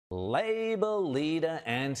Labour leader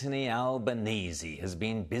Anthony Albanese has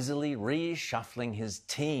been busily reshuffling his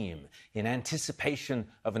team in anticipation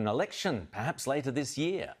of an election, perhaps later this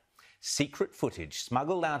year. Secret footage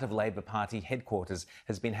smuggled out of Labor Party headquarters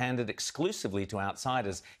has been handed exclusively to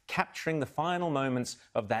outsiders, capturing the final moments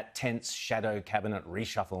of that tense shadow cabinet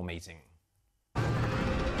reshuffle meeting.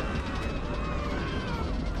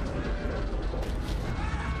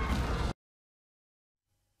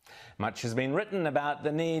 Much has been written about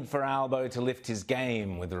the need for Albo to lift his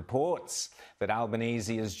game, with reports that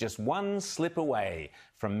Albanese is just one slip away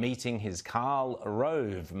from meeting his Karl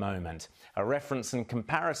Rove moment, a reference and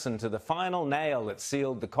comparison to the final nail that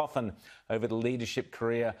sealed the coffin over the leadership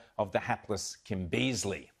career of the hapless Kim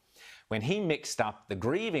Beazley, when he mixed up the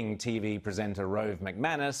grieving TV presenter Rove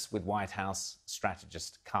McManus with White House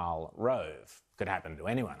strategist Karl Rove. Could happen to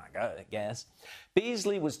anyone, I guess.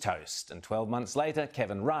 Beazley was toast, and 12 months later,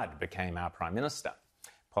 Kevin Rudd became our Prime Minister.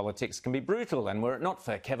 Politics can be brutal, and were it not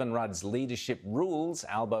for Kevin Rudd's leadership rules,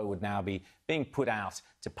 Albo would now be being put out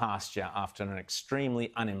to pasture after an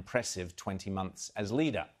extremely unimpressive 20 months as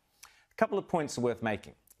leader. A couple of points are worth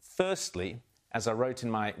making. Firstly, as I wrote in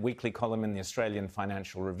my weekly column in the Australian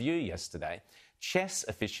Financial Review yesterday, chess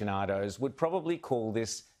aficionados would probably call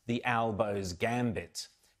this the Albo's Gambit,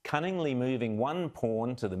 cunningly moving one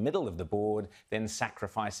pawn to the middle of the board, then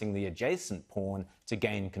sacrificing the adjacent pawn to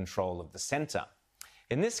gain control of the centre.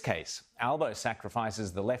 In this case, Albo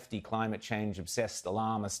sacrifices the lefty climate change-obsessed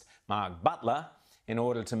alarmist Mark Butler in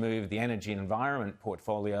order to move the energy and environment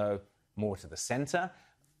portfolio more to the centre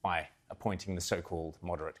by appointing the so-called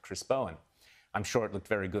moderate Chris Bowen. I'm sure it looked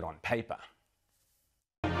very good on paper.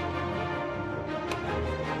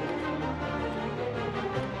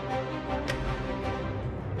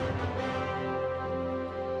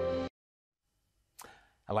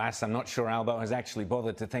 Alas, I'm not sure Albo has actually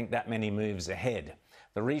bothered to think that many moves ahead.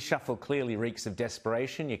 The reshuffle clearly reeks of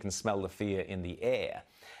desperation. You can smell the fear in the air.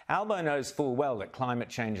 Albo knows full well that climate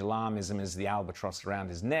change alarmism is the albatross around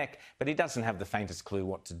his neck, but he doesn't have the faintest clue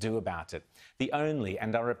what to do about it. The only,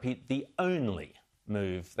 and I repeat, the only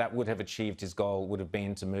move that would have achieved his goal would have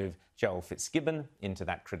been to move Joel Fitzgibbon into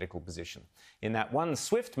that critical position. In that one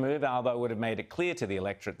swift move, Albo would have made it clear to the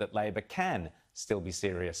electorate that Labor can still be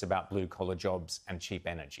serious about blue-collar jobs and cheap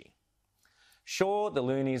energy. Sure, the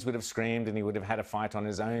loonies would have screamed and he would have had a fight on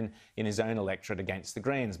his own in his own electorate against the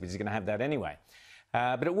Greens, but he's going to have that anyway.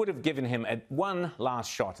 But it would have given him one last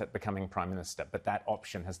shot at becoming Prime Minister, but that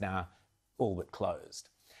option has now all but closed.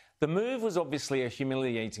 The move was obviously a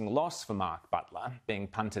humiliating loss for Mark Butler, being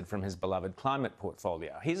punted from his beloved climate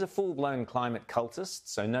portfolio. He's a full-blown climate cultist,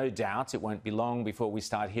 so no doubt it won't be long before we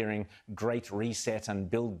start hearing Great Reset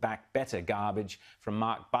and Build Back Better garbage from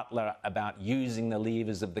Mark Butler about using the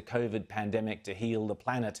levers of the COVID pandemic to heal the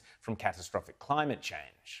planet from catastrophic climate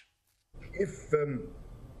change.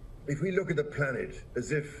 If we look at the planet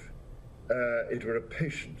as if it were a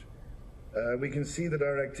patient, we can see that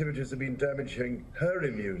our activities have been damaging her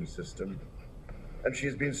immune system, and she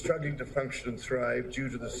has been struggling to function and thrive due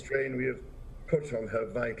to the strain we have put on her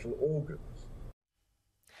vital organs.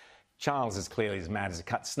 Charles is clearly as mad as a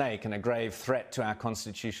cut snake and a grave threat to our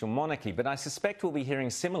constitutional monarchy, but I suspect we'll be hearing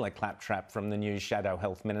similar claptrap from the new Shadow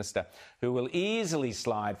Health Minister, who will easily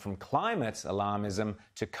slide from climate alarmism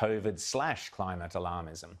to COVID/climate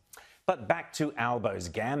alarmism. But back to Albo's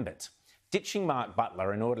Gambit, ditching Mark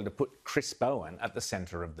Butler in order to put Chris Bowen at the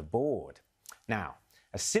centre of the board. Now,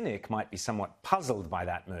 a cynic might be somewhat puzzled by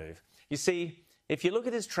that move. You see, if you look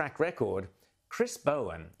at his track record, Chris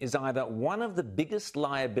Bowen is either one of the biggest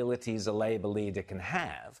liabilities a Labor leader can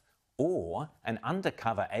have, or an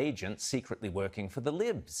undercover agent secretly working for the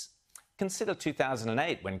Libs. Consider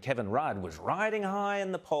 2008, when Kevin Rudd was riding high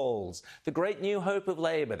in the polls, the great new hope of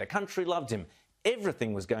Labor. The country loved him.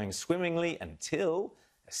 Everything was going swimmingly until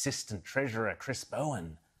Assistant Treasurer Chris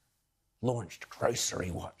Bowen launched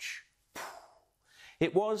Grocerywatch.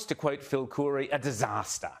 It was, to quote Phil Coorey, a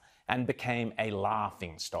disaster and became a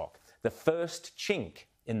laughingstock, the first chink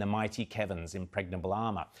in the mighty Kevin's impregnable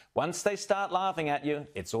armour. Once they start laughing at you,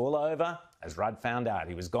 it's all over, as Rudd found out.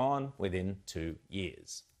 He was gone within 2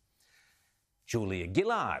 years. Julia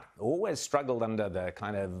Gillard always struggled under the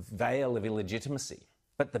kind of veil of illegitimacy.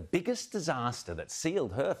 But the biggest disaster that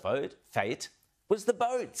sealed her fate was the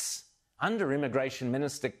boats. Under Immigration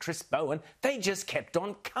Minister Chris Bowen, they just kept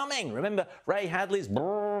on coming. Remember Ray Hadley's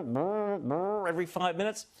brr, brr, brr every 5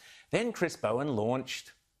 minutes? Then Chris Bowen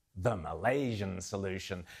launched the Malaysian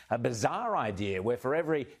Solution, a bizarre idea where for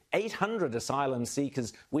every 800 asylum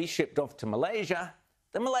seekers we shipped off to Malaysia,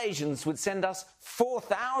 the Malaysians would send us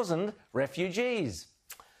 4,000 refugees.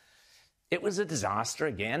 It was a disaster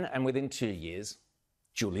again, and within 2 years,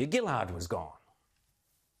 Julia Gillard was gone.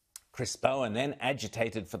 Chris Bowen then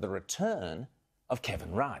agitated for the return of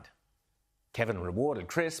Kevin Rudd. Kevin rewarded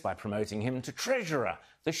Chris by promoting him to Treasurer,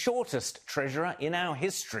 the shortest Treasurer in our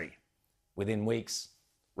history. Within weeks,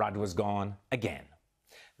 Rudd was gone again.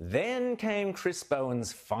 Then came Chris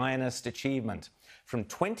Bowen's finest achievement. From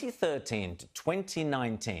 2013 to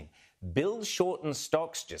 2019, Bill's shortened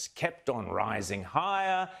stocks just kept on rising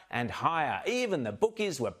higher and higher. Even the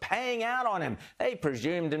bookies were paying out on him. They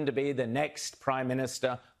presumed him to be the next Prime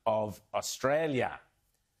Minister of Australia.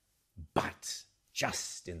 But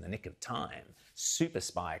just in the nick of time, super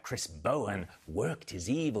spy Chris Bowen worked his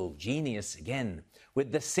evil genius again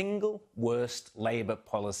with the single worst Labor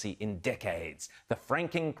policy in decades, the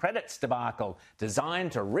franking credits debacle,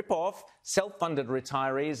 designed to rip off self-funded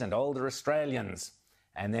retirees and older Australians.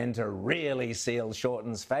 And then to really seal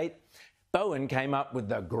Shorten's fate, Bowen came up with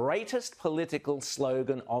the greatest political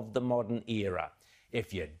slogan of the modern era.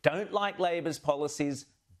 If you don't like Labor's policies,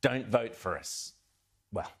 don't vote for us.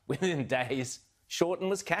 Well, within days, Shorten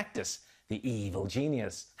was cactus. The evil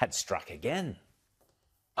genius had struck again.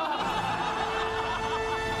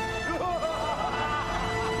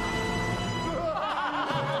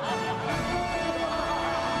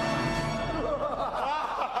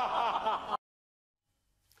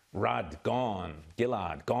 Rudd gone,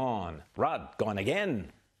 Gillard gone, Rudd gone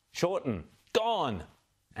again, Shorten gone,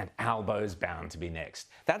 and Albo's bound to be next.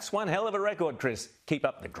 That's one hell of a record, Chris. Keep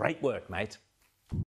up the great work, mate.